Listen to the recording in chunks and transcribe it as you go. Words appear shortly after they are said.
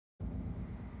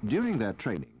During their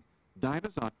training,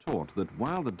 divers are taught that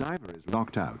while the diver is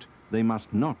locked out, they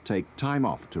must not take time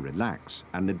off to relax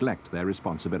and neglect their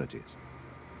responsibilities.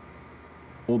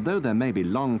 Although there may be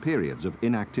long periods of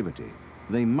inactivity,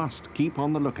 they must keep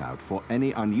on the lookout for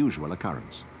any unusual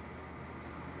occurrence.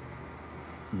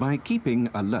 By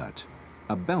keeping alert,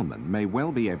 a bellman may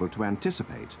well be able to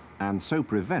anticipate and so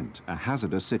prevent a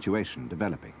hazardous situation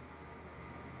developing.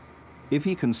 If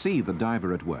he can see the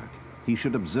diver at work, he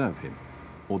should observe him,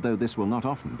 although this will not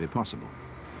often be possible.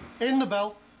 In the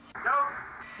bell. No.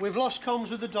 We've lost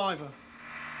comms with the diver.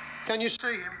 Can you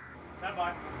see him? Stand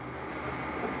by.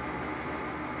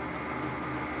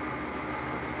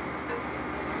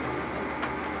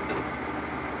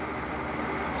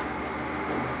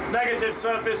 Negative,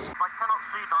 surface. I cannot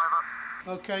see diver.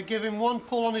 Okay, give him one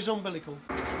pull on his umbilical.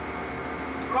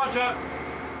 Roger.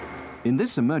 In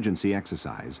this emergency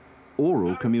exercise,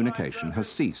 oral communication has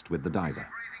ceased with the diver.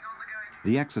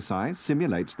 The exercise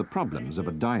simulates the problems of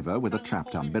a diver with a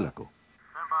trapped umbilical.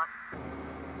 Stand by.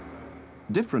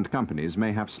 Different companies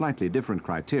may have slightly different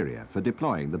criteria for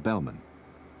deploying the bellman,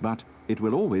 but it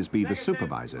will always be the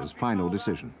supervisor's final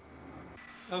decision.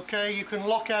 Okay, you can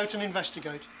lock out and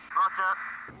investigate. Roger.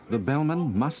 The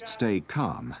bellman must stay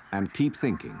calm and keep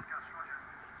thinking.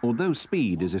 Although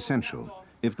speed is essential,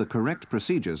 if the correct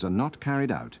procedures are not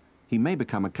carried out, he may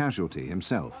become a casualty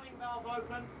himself.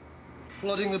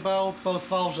 Flooding the bell, both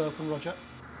valves open, Roger.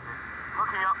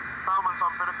 Looking up, bellman's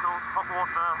umbilical, hot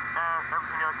water, air,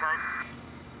 everything okay?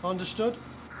 Understood?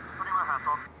 Putting my hat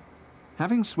on.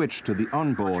 Having switched to the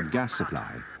onboard gas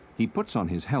supply, he puts on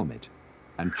his helmet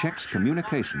and checks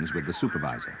communications with the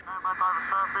supervisor. My diver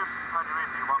surface, how do you read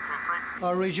me? 1, 2, 3.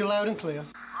 I'll read you loud and clear. Roger,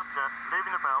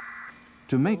 leaving the bell.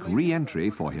 To make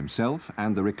re-entry for himself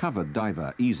and the recovered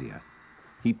diver easier,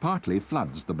 he partly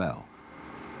floods the bell.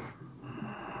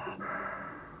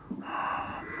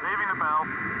 Leaving the bell.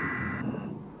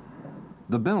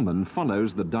 The bellman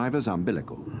follows the diver's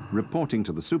umbilical, reporting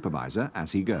to the supervisor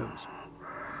as he goes.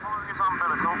 Following his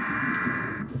umbilical.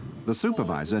 The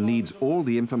supervisor needs all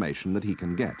the information that he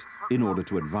can get in order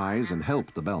to advise and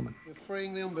help the bellman. You're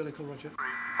freeing the umbilical, Roger.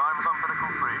 Diver's umbilical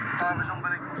free. Diver's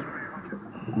umbilical's free, Roger.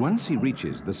 Once he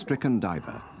reaches the stricken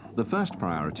diver, the first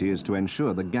priority is to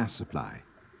ensure the gas supply.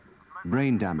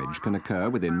 Brain damage can occur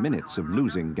within minutes of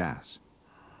losing gas.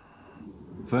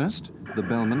 First, the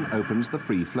bellman opens the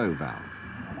free flow valve.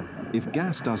 If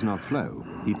gas does not flow,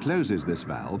 he closes this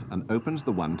valve and opens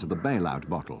the one to the bailout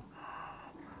bottle.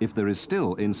 If there is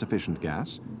still insufficient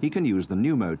gas, he can use the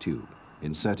pneumo tube,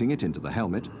 inserting it into the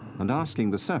helmet and asking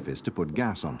the surface to put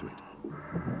gas onto it.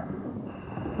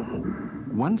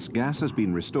 Once gas has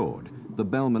been restored, the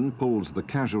bellman pulls the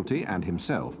casualty and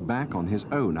himself back on his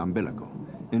own umbilical,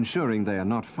 ensuring they are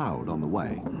not fouled on the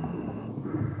way. Diver's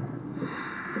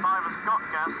got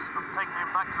gas. I'm taking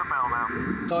him back to the bell now.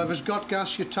 Diver's got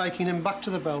gas, you're taking him back to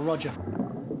the bell, Roger.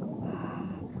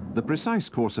 The precise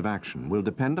course of action will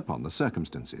depend upon the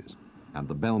circumstances, and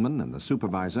the bellman and the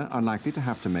supervisor are likely to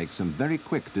have to make some very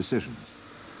quick decisions.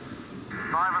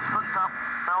 Diver's hooked up.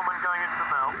 Bellman going into the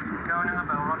bell. Going in the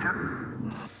bell, Roger.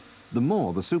 The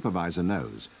more the supervisor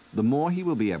knows, the more he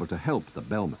will be able to help the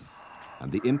bellman,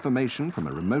 and the information from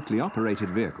a remotely operated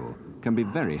vehicle can be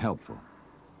very helpful.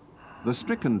 The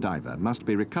stricken diver must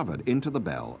be recovered into the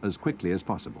bell as quickly as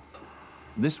possible.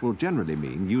 This will generally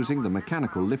mean using the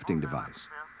mechanical lifting device.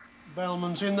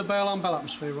 Bellman's in the bell on bell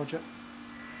atmosphere, Roger.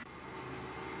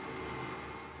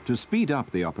 To speed up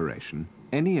the operation,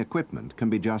 any equipment can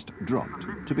be just dropped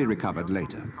to be recovered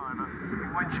later.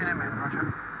 Winching him in,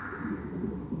 Roger.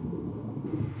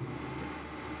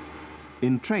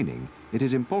 In training, it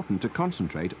is important to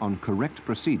concentrate on correct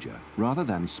procedure rather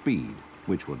than speed,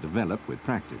 which will develop with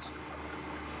practice.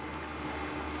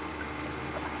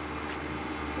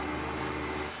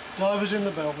 Diver's in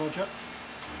the bell, Roger.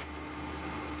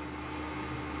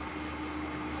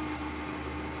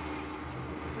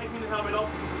 Taking the helmet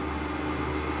off.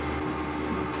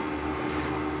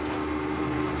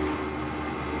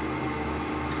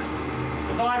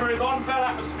 The diver is on bell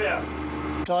atmosphere.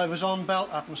 Diver's on bell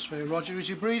atmosphere, Roger. Is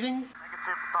he breathing?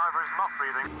 Negative. Diver is not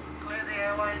breathing. Clear the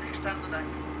airway and extend the deck.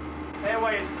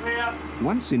 Airway is clear.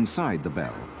 Once inside the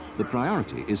bell, the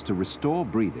priority is to restore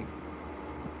breathing.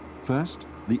 First,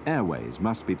 the airways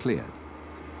must be cleared.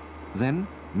 Then,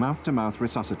 mouth-to-mouth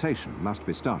resuscitation must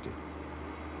be started.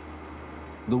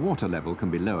 The water level can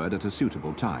be lowered at a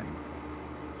suitable time.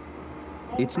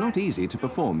 It's not easy to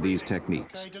perform these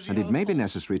techniques, and it may be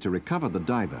necessary to recover the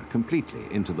diver completely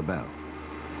into the bell.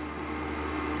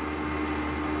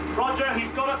 Roger,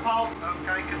 he's got a pulse.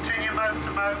 Okay, continue mouth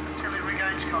to mouth until he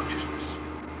regains consciousness.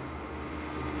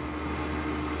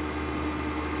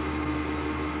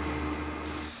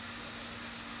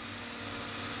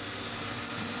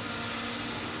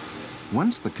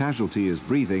 Once the casualty is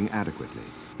breathing adequately,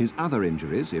 his other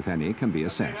injuries, if any, can be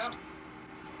assessed.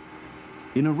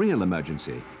 In a real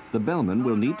emergency, the bellman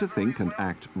will need to think and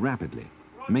act rapidly,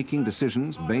 making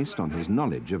decisions based on his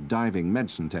knowledge of diving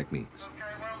medicine techniques.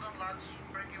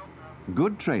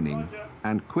 Good training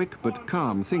and quick but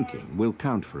calm thinking will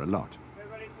count for a lot.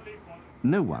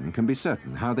 No one can be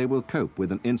certain how they will cope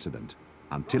with an incident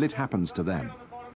until it happens to them.